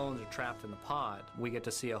and the clones are trapped in the pod, we get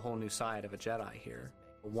to see a whole new side of a Jedi here.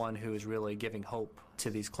 One who is really giving hope to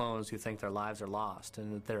these clones who think their lives are lost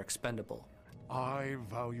and that they're expendable. I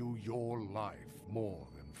value your life more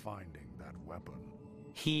than finding that weapon.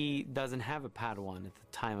 He doesn't have a Padawan at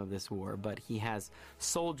the time of this war, but he has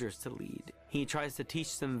soldiers to lead. He tries to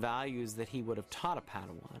teach them values that he would have taught a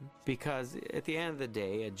Padawan, because at the end of the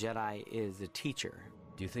day, a Jedi is a teacher.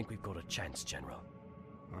 Do you think we've got a chance, General?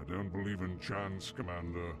 I don't believe in chance,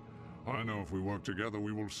 Commander. I know if we work together,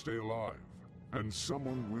 we will stay alive. And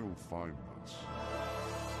someone will find us.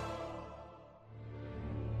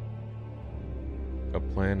 A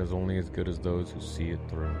plan is only as good as those who see it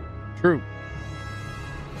through. True.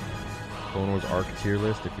 Clone Wars Arc tier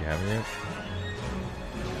list if you haven't yet.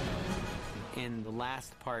 In the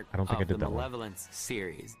last part I don't think I of did the that one. Malevolence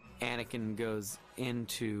series, Anakin goes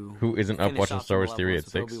into Who isn't up finish watching off Star the Wars theory at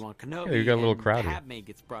Malevolence 6? with Obi-Wan Kenobi, Yeah, you got a little and crowd here. Padme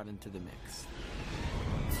gets brought into the mix.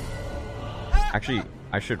 Actually,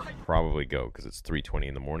 I should probably go because it's 3:20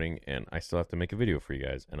 in the morning and I still have to make a video for you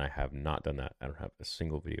guys, and I have not done that. I don't have a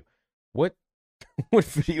single video. What what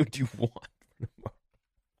video do you want?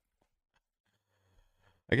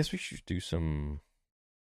 I guess we should do some.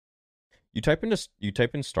 You type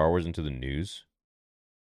in Star Wars into the news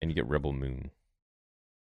and you get Rebel Moon.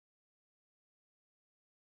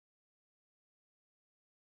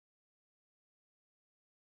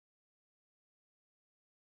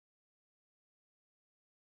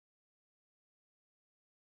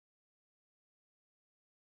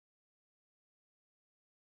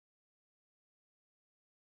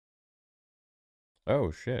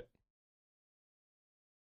 Oh shit.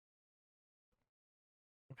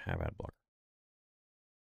 Have ad blocker.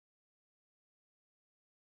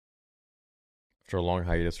 After a long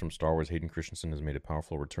hiatus from Star Wars, Hayden Christensen has made a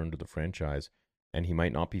powerful return to the franchise, and he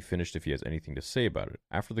might not be finished if he has anything to say about it.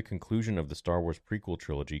 After the conclusion of the Star Wars prequel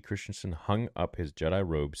trilogy, Christensen hung up his Jedi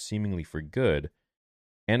robe seemingly for good.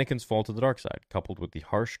 Anakin's fall to the dark side, coupled with the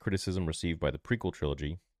harsh criticism received by the prequel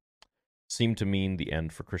trilogy, seemed to mean the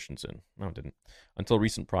end for Christensen. No, it didn't. Until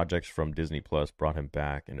recent projects from Disney Plus brought him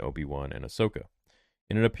back in Obi-Wan and Ahsoka.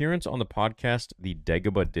 In an appearance on the podcast The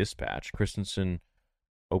Dagobah Dispatch, Christensen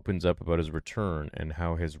opens up about his return and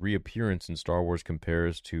how his reappearance in Star Wars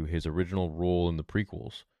compares to his original role in the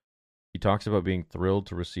prequels. He talks about being thrilled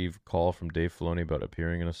to receive a call from Dave Filoni about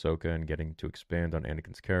appearing in Ahsoka and getting to expand on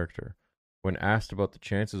Anakin's character. When asked about the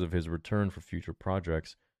chances of his return for future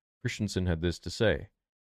projects, Christensen had this to say: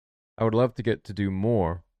 "I would love to get to do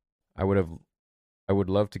more. I would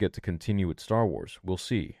love to get to continue with Star Wars. We'll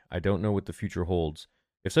see. I don't know what the future holds.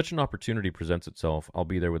 If such an opportunity presents itself, I'll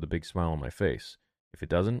be there with a big smile on my face. If it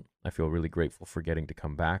doesn't, I feel really grateful for getting to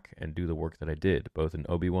come back and do the work that I did, both in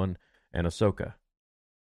Obi-Wan and Ahsoka."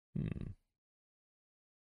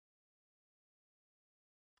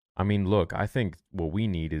 I mean, look, I think what we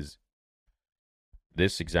need is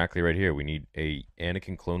this exactly right here. We need a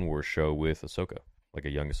Anakin Clone Wars show with Ahsoka, like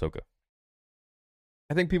a young Ahsoka.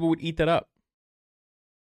 I think people would eat that up.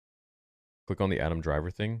 Click on the Adam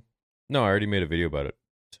Driver thing. No, I already made a video about it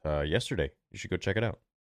yesterday. You should go check it out.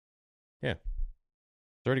 Yeah.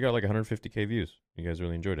 It's already got like 150k views. You guys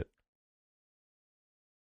really enjoyed it.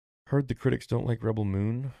 Heard the critics don't like Rebel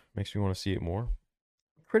Moon. Makes me want to see it more.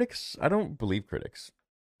 Critics, I don't believe critics.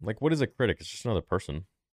 Like, what is a critic? It's just another person.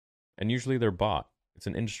 And usually they're bought. It's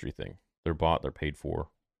an industry thing. They're bought, they're paid for.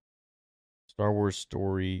 Star Wars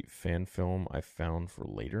story fan film I found for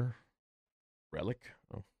later. Relic?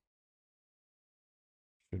 Oh.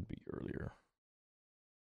 Should be earlier.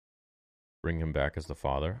 Bring him back as the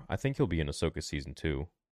father. I think he'll be in Ahsoka season 2.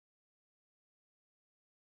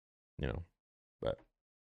 You know, but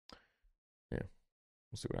yeah,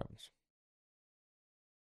 we'll see what happens.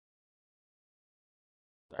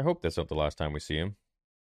 I hope that's not the last time we see him.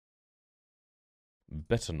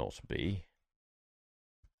 Better not be.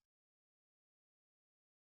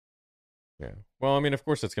 Yeah. Well, I mean, of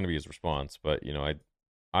course that's going to be his response, but you know,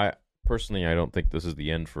 I personally, I don't think this is the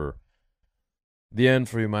end for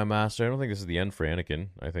you, my master. I don't think this is the end for Anakin.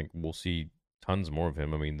 I think we'll see tons more of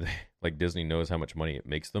him. I mean, like Disney knows how much money it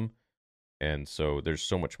makes them, and so there's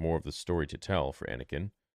so much more of the story to tell for Anakin.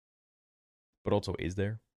 But also, is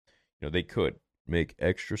there? You know, they could make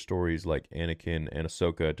extra stories like Anakin and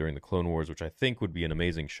Ahsoka during the Clone Wars, which I think would be an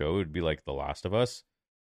amazing show. It would be like The Last of Us,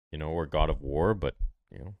 you know, or God of War, but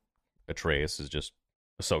you know, Atreus is just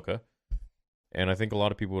Ahsoka. And I think a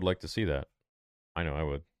lot of people would like to see that. I know I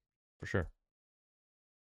would, for sure.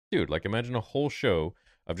 Dude, like imagine a whole show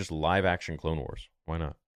of just live action Clone Wars. Why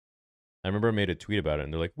not? I remember I made a tweet about it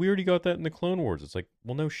and they're like, we already got that in the Clone Wars. It's like,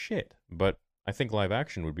 well, no shit. But I think live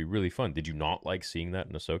action would be really fun. Did you not like seeing that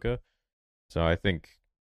in Ahsoka? So I think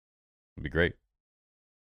it would be great.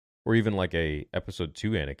 Or even like a episode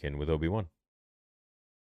 2 Anakin with Obi-Wan.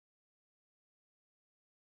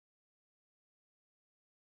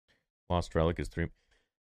 Lost Relic is 3.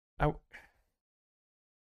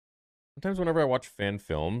 Sometimes whenever I watch fan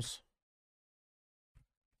films,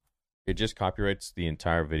 it just copyrights the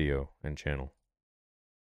entire video and channel.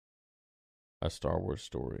 A Star Wars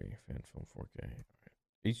story, fan film 4K. Right.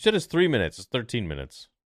 You said it's 3 minutes. It's 13 minutes.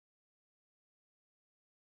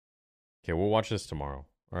 Okay, we'll watch this tomorrow.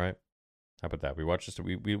 All right? How about that? We watch this.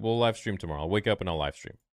 We'll live stream tomorrow. I'll wake up and I'll live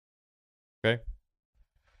stream. Okay?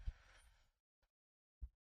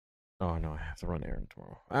 Oh no, I have to run errand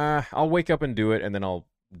tomorrow. I'll wake up and do it, and then I'll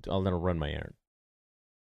run my errand.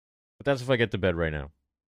 But that's if I get to bed right now,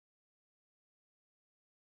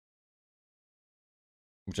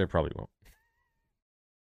 which I probably won't.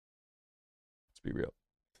 Let's be real.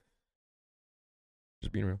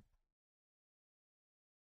 Just being real.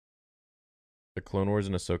 The Clone Wars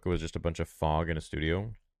and Ahsoka was just a bunch of fog in a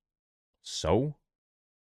studio. So?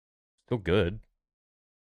 Still good.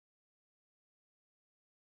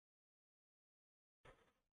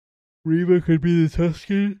 Reva could be the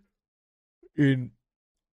Tusken in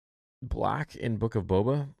black in Book of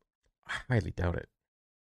Boba? I highly doubt it.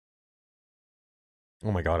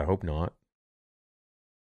 Oh my god, I hope not.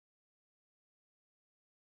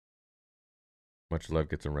 Much love,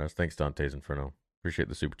 get some rest. Thanks, Dante's Inferno. Appreciate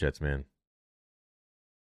the super chats, man.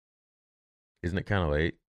 Isn't it kind of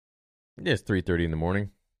late? Yeah, it's 3:30 in the morning.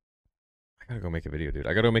 I gotta go make a video, dude.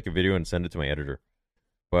 I gotta go make a video and send it to my editor.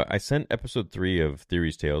 But I sent episode 3 of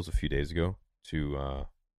Theories Tales a few days ago to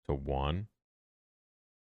Juan.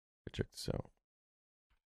 Check this out.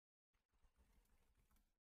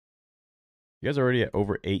 You guys are already at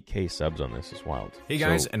over 8K subs on this. It's wild. Hey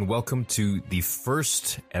guys, and welcome to the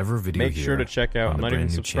first ever video. Make sure to check out. I'm not even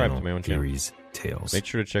subscribed to my own channel. Theories Tales. Make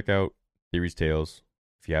sure to check out Theories Tales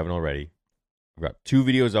if you haven't already. I've got 2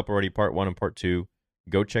 videos up already, part 1 and part 2.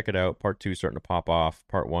 Go check it out. Part 2 starting to pop off.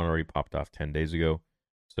 Part 1 already popped off 10 days ago.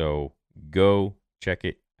 So go check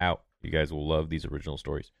it out. You guys will love these original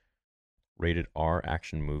stories. Rated R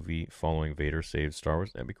action movie following Vader saves Star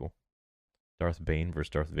Wars. That'd be cool. Darth Bane versus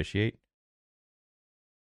Darth Vitiate.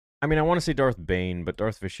 I mean, I want to say Darth Bane, but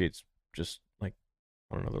Darth Vitiate's just like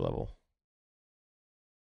on another level.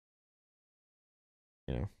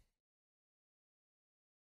 You know?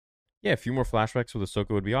 Yeah, a few more flashbacks with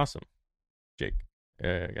Ahsoka would be awesome. Jake.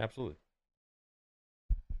 Absolutely.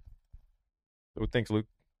 So thanks, Luke.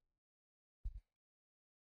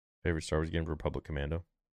 Favorite Star Wars game, Republic Commando.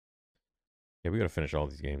 Yeah, we gotta finish all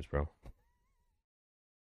these games, bro.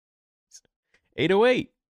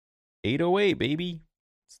 808. 808, baby.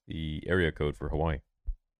 It's the area code for Hawaii.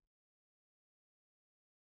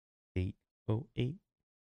 808.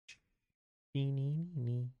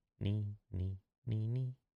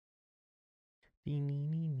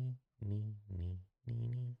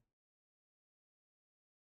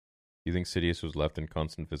 You think Sidious was left in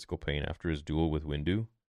constant physical pain after his duel with Windu?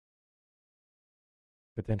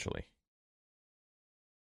 Potentially.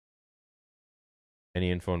 Any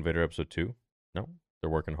info on Vader Episode 2? No? They're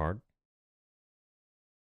working hard?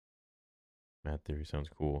 Mad Theory sounds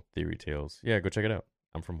cool. Theory Tales. Yeah, go check it out.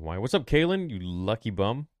 I'm from Hawaii. What's up, Kalen? You lucky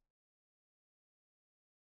bum.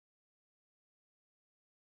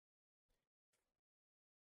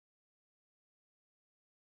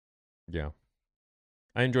 Yeah.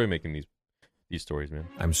 I enjoy making these stories, man.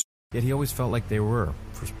 Yet he always felt like they were,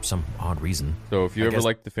 for some odd reason. So if you ever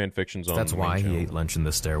liked the fan fictions on that's the why main he channel. ate lunch in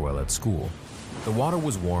the stairwell at school. The water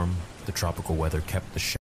was warm, the tropical weather kept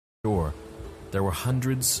the shore. There were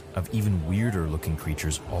hundreds of even weirder looking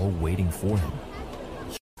creatures all waiting for him.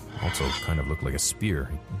 Also kind of looked like a spear.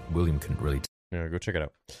 William couldn't really Yeah, go check it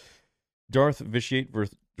out. Darth Vitiate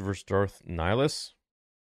versus Darth Nihilus.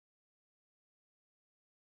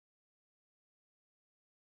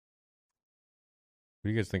 Who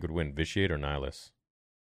do you guys think would win, Vitiate or Nihilus?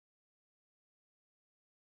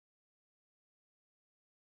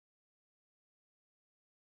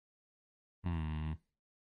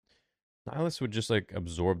 Nihilus would just like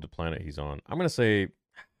absorb the planet he's on. I'm gonna say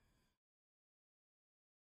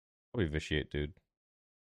probably Vitiate, dude.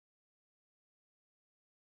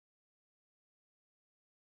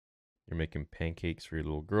 You're making pancakes for your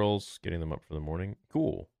little girls, getting them up for the morning.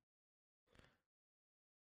 Cool.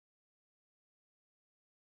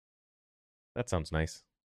 That sounds nice.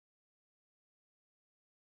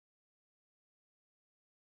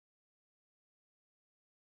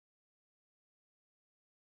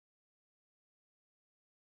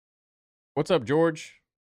 What's up, George?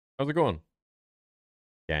 How's it going?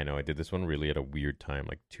 Yeah, I know I did this one really at a weird time,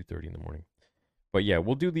 like 2:30 in the morning. But yeah,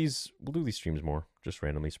 we'll do these streams more, just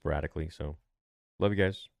randomly, sporadically. So love you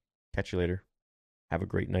guys. Catch you later. Have a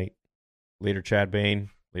great night. Later, Chad Bain.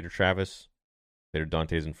 Later, Travis. Later,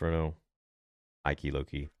 Dante's Inferno. High key, low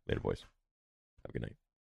key. Later, boys. Have a good night.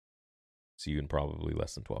 See you in probably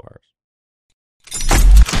less than 12 hours.